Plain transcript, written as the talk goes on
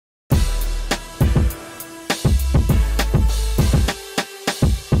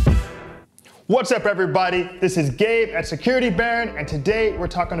What's up, everybody? This is Gabe at Security Baron, and today we're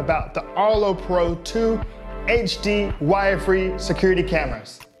talking about the Arlo Pro 2 HD wire-free security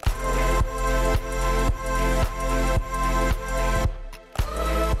cameras.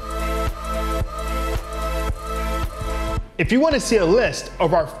 If you want to see a list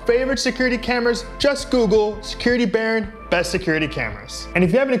of our favorite security cameras, just Google Security Baron Best Security Cameras. And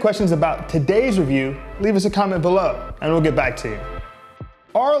if you have any questions about today's review, leave us a comment below and we'll get back to you.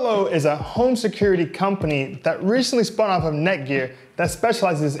 Arlo is a home security company that recently spun off of Netgear that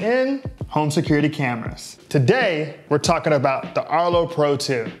specializes in home security cameras. Today, we're talking about the Arlo Pro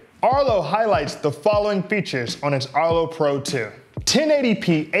 2. Arlo highlights the following features on its Arlo Pro 2.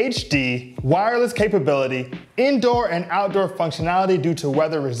 1080p HD, wireless capability, indoor and outdoor functionality due to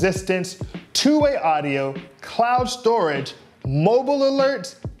weather resistance, two-way audio, cloud storage, mobile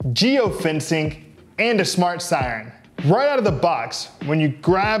alerts, geofencing, and a smart siren. Right out of the box, when you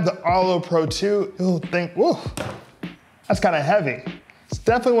grab the Arlo Pro 2, you'll think, whoa, that's kind of heavy. It's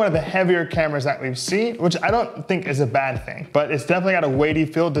definitely one of the heavier cameras that we've seen, which I don't think is a bad thing, but it's definitely got a weighty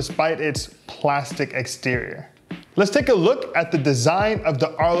feel despite its plastic exterior. Let's take a look at the design of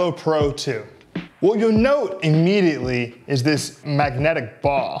the Arlo Pro 2. What you'll note immediately is this magnetic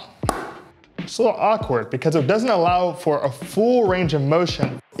ball. It's a little awkward because it doesn't allow for a full range of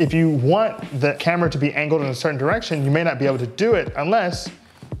motion. If you want the camera to be angled in a certain direction, you may not be able to do it unless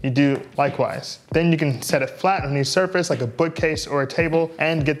you do likewise. Then you can set it flat on any surface like a bookcase or a table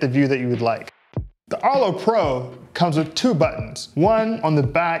and get the view that you would like. The Arlo Pro comes with two buttons. One on the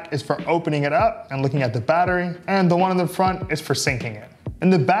back is for opening it up and looking at the battery, and the one on the front is for syncing it. In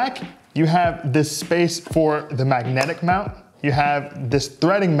the back, you have this space for the magnetic mount. You have this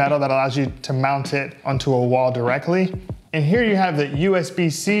threading metal that allows you to mount it onto a wall directly. And here you have the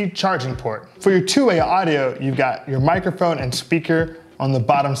USB-C charging port. For your two-way audio, you've got your microphone and speaker on the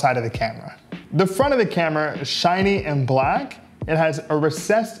bottom side of the camera. The front of the camera is shiny and black. It has a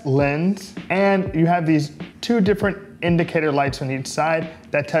recessed lens, and you have these two different indicator lights on each side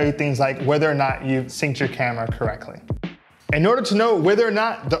that tell you things like whether or not you've synced your camera correctly. In order to know whether or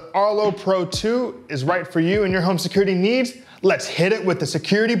not the Arlo Pro 2 is right for you and your home security needs, let's hit it with the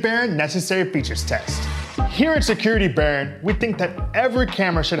Security Baron Necessary Features Test. Here at Security Baron, we think that every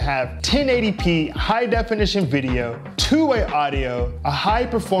camera should have 1080p high-definition video, two-way audio, a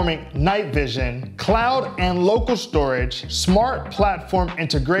high-performing night vision, cloud and local storage, smart platform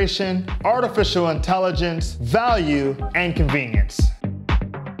integration, artificial intelligence, value, and convenience.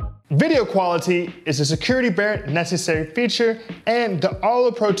 Video quality is a Security Baron necessary feature, and the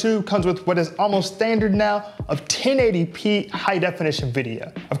Arlo Pro 2 comes with what is almost standard now of 1080p high definition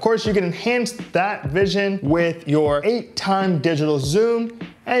video. Of course, you can enhance that vision with your 8-time digital zoom,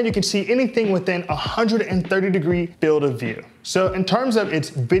 and you can see anything within 130-degree field of view. So in terms of its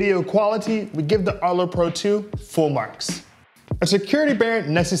video quality, we give the Arlo Pro 2 full marks. A Security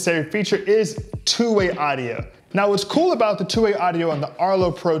Baron necessary feature is two-way audio. Now, what's cool about the two-way audio on the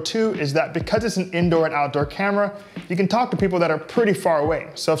Arlo Pro 2 is that because it's an indoor and outdoor camera, you can talk to people that are pretty far away.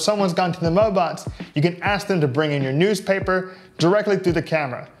 So if someone's gone to the mailbox, you can ask them to bring in your newspaper directly through the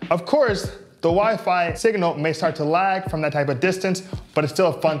camera. Of course, the Wi-Fi signal may start to lag from that type of distance, but it's still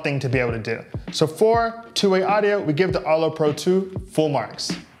a fun thing to be able to do. So for two-way audio, we give the Arlo Pro 2 full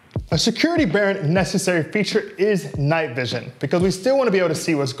marks. A Security Baron necessary feature is night vision, because we still want to be able to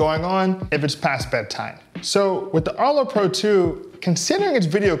see what's going on if it's past bedtime. So with the Arlo Pro 2, considering its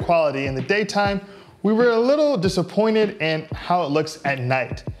video quality in the daytime, we were a little disappointed in how it looks at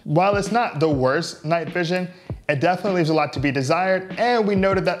night. While it's not the worst night vision, it definitely leaves a lot to be desired, and we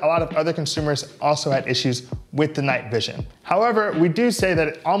noted that a lot of other consumers also had issues with the night vision. However, we do say that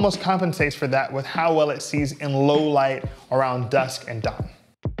it almost compensates for that with how well it sees in low light around dusk and dawn.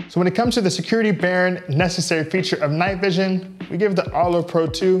 So when it comes to the Security Baron necessary feature of night vision, we give the Arlo Pro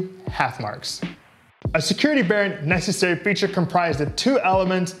 2 half marks. A Security Baron necessary feature comprised of two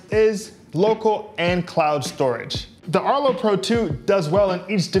elements is local and cloud storage. The Arlo Pro 2 does well in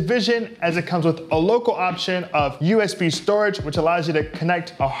each division as it comes with a local option of USB storage, which allows you to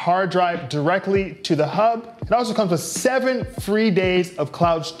connect a hard drive directly to the hub. It also comes with 7 free days of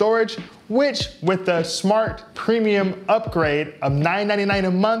cloud storage, which with the smart premium upgrade of $9.99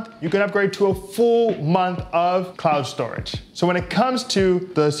 a month, you can upgrade to a full month of cloud storage. So when it comes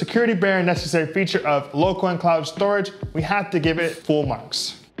to the Security Baron necessary feature of local and cloud storage, we have to give it full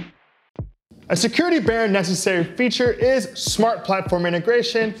marks. A Security Baron necessary feature is smart platform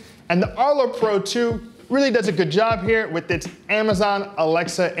integration, and the Arlo Pro 2 really does a good job here with its Amazon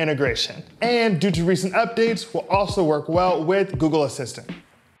Alexa integration. And due to recent updates, will also work well with Google Assistant.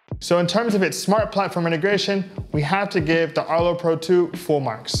 So in terms of its smart platform integration, we have to give the Arlo Pro 2 full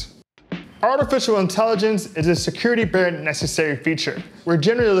marks. Artificial intelligence is a security bare necessary feature. We're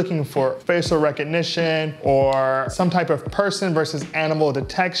generally looking for facial recognition or some type of person versus animal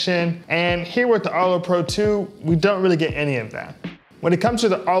detection. And here with the Arlo Pro 2, we don't really get any of that. When it comes to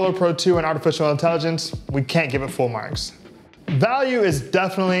the Arlo Pro 2 and artificial intelligence, we can't give it full marks. Value is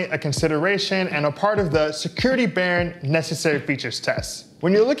definitely a consideration and a part of the security bare necessary features test.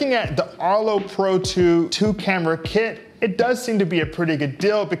 When you're looking at the Arlo Pro 2 2-camera kit, it does seem to be a pretty good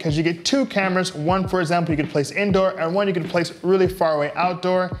deal because you get 2 cameras. One, for example, you can place indoor, and one you can place really far away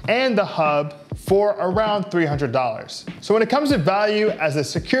outdoor, and the hub for around $300. So when it comes to value as a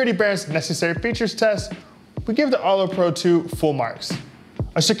security bare necessary features test, we give the Arlo Pro 2 full marks.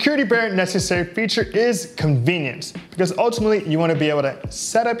 A security bare necessary feature is convenience, because ultimately you want to be able to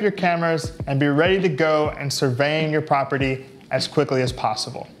set up your cameras and be ready to go and surveying your property as quickly as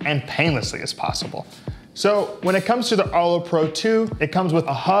possible and painlessly as possible. So when it comes to the Arlo Pro 2, it comes with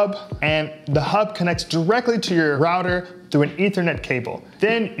a hub, and the hub connects directly to your router through an Ethernet cable.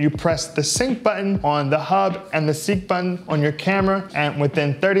 Then you press the sync button on the hub and the sync button on your camera, and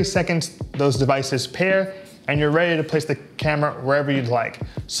within 30 seconds, those devices pair, and you're ready to place the camera wherever you'd like.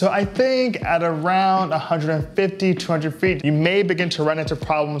 So I think at around 150, 200 feet, you may begin to run into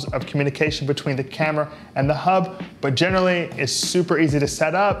problems of communication between the camera and the hub, but generally it's super easy to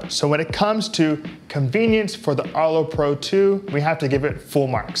set up. So when it comes to convenience for the Arlo Pro 2, we have to give it full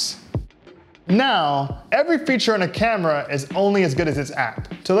marks. Now, every feature on a camera is only as good as its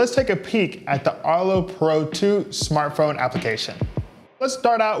app. So let's take a peek at the Arlo Pro 2 smartphone application. Let's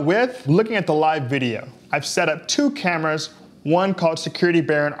start out with looking at the live video. I've set up 2 cameras, one called Security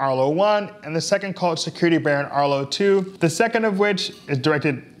bare Arlo 1 and the second called Security bare Arlo 2, the second of which is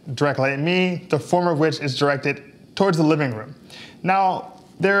directed directly at me, the former of which is directed towards the living room. Now,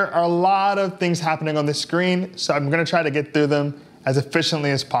 there are a lot of things happening on the screen, so I'm gonna try to get through them as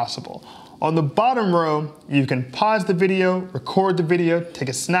efficiently as possible. On the bottom row, you can pause the video, record the video, take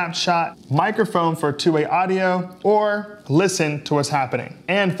a snapshot, microphone for two-way audio, or listen to what's happening.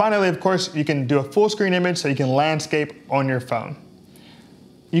 And finally, of course, you can do a full screen image so you can landscape on your phone.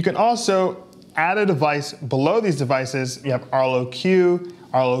 You can also add a device below these devices. You have Arlo Q,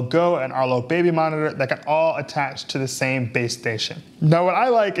 Arlo Go, and Arlo Baby Monitor that can all attach to the same base station. Now what I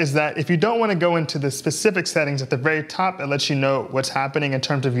like is that if you don't want to go into the specific settings at the very top, it lets you know what's happening in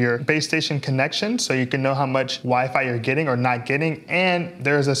terms of your base station connection, so you can know how much Wi-Fi you're getting or not getting, and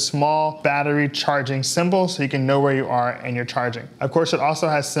there's a small battery charging symbol so you can know where you are and you're charging. Of course, it also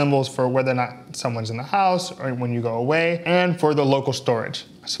has symbols for whether or not someone's in the house or when you go away, and for the local storage.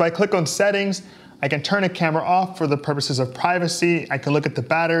 So if I click on settings, I can turn a camera off for the purposes of privacy, I can look at the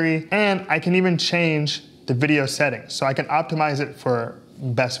battery, and I can even change the video settings. So I can optimize it for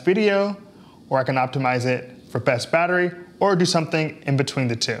best video, or I can optimize it for best battery, or do something in between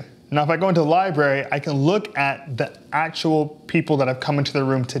the two. Now, if I go into the library, I can look at the actual people that have come into the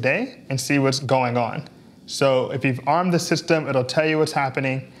room today and see what's going on. So if you've armed the system, it'll tell you what's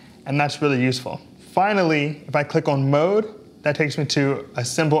happening, and that's really useful. Finally, if I click on mode, that takes me to a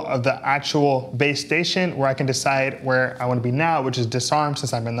symbol of the actual base station where I can decide where I want to be now, which is disarm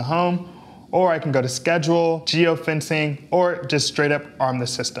since I'm in the home, or I can go to schedule, geofencing, or just straight up arm the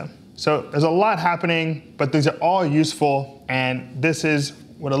system. So there's a lot happening, but these are all useful, and this is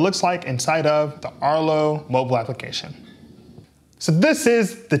what it looks like inside of the Arlo mobile application. So this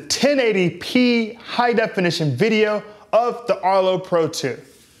is the 1080p high definition video of the Arlo Pro 2.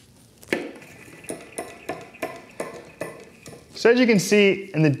 So as you can see,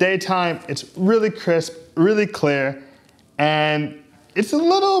 in the daytime, it's really crisp, really clear, and it's a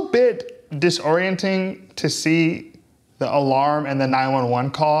little bit disorienting to see the alarm and the 911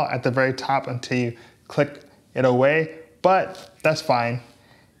 call at the very top until you click it away, but that's fine.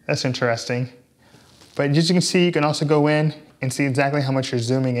 That's interesting. But as you can see, you can also go in and see exactly how much you're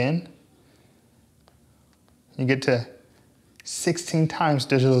zooming in. You get to 16 times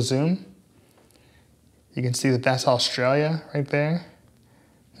digital zoom. You can see that that's Australia right there.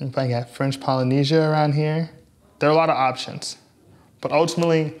 And if I got French Polynesia around here, there are a lot of options. But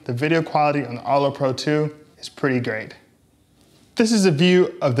ultimately, the video quality on the Arlo Pro 2 is pretty great. This is a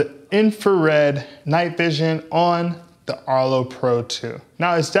view of the infrared night vision on the Arlo Pro 2.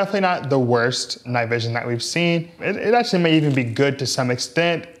 Now, it's definitely not the worst night vision that we've seen. It actually may even be good to some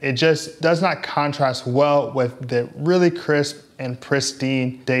extent. It just does not contrast well with the really crisp and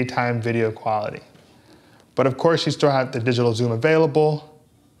pristine daytime video quality. But of course, you still have the digital zoom available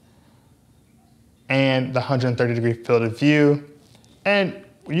and the 130-degree field of view. And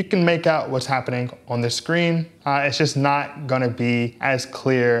you can make out what's happening on the screen. It's just not gonna be as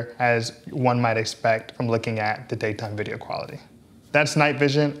clear as one might expect from looking at the daytime video quality. That's night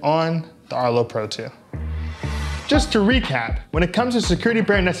vision on the Arlo Pro 2. Just to recap, when it comes to security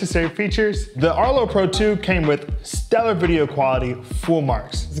bare necessary features, the Arlo Pro 2 came with stellar video quality, full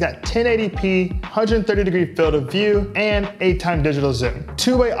marks. It's got 1080p, 130-degree field of view, and 8x digital zoom.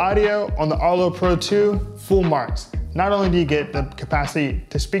 Two-way audio on the Arlo Pro 2, full marks. Not only do you get the capacity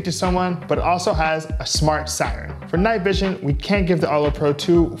to speak to someone, but it also has a smart siren. For night vision, we can't give the Arlo Pro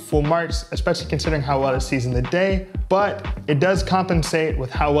 2 full marks, especially considering how well it sees in the day, but it does compensate with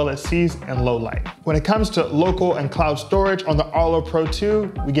how well it sees in low light. When it comes to local and cloud storage on the Arlo Pro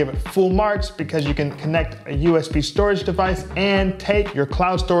 2, we give it full marks because you can connect a USB storage device and take your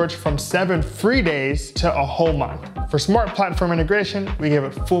cloud storage from 7 free days to a whole month. For smart platform integration, we give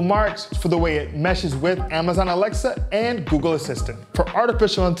it full marks for the way it meshes with Amazon Alexa and Google Assistant. For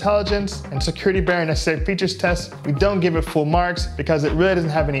artificial intelligence and security bare necessary features tests, we don't give it full marks because it really doesn't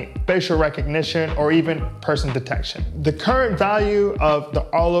have any facial recognition or even person detection. The current value of the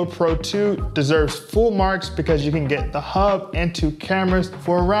Arlo Pro 2 deserves full marks because you can get the hub and 2 cameras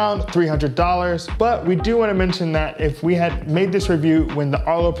for around $300, but we do want to mention that if we had made this review when the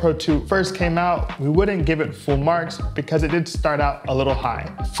Arlo Pro 2 first came out, we wouldn't give it full marks because it did start out a little high.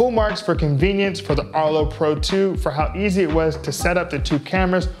 Full marks for convenience for the Arlo Pro 2 for how easy it was to set up the 2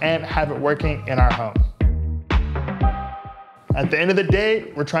 cameras and have it working in our home. At the end of the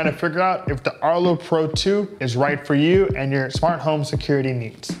day, we're trying to figure out if the Arlo Pro 2 is right for you and your smart home security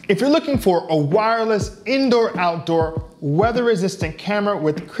needs. If you're looking for a wireless indoor-outdoor weather-resistant camera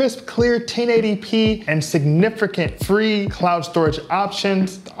with crisp, clear 1080p and significant free cloud storage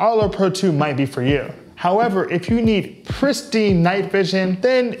options, the Arlo Pro 2 might be for you. However, if you need pristine night vision,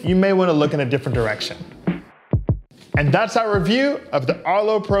 then you may want to look in a different direction. And that's our review of the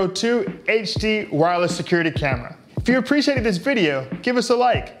Arlo Pro 2 HD wireless security camera. If you appreciated this video, give us a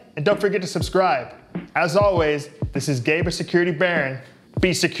like and don't forget to subscribe. As always, this is Gabe of Security Baron.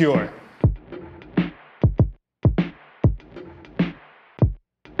 Be secure.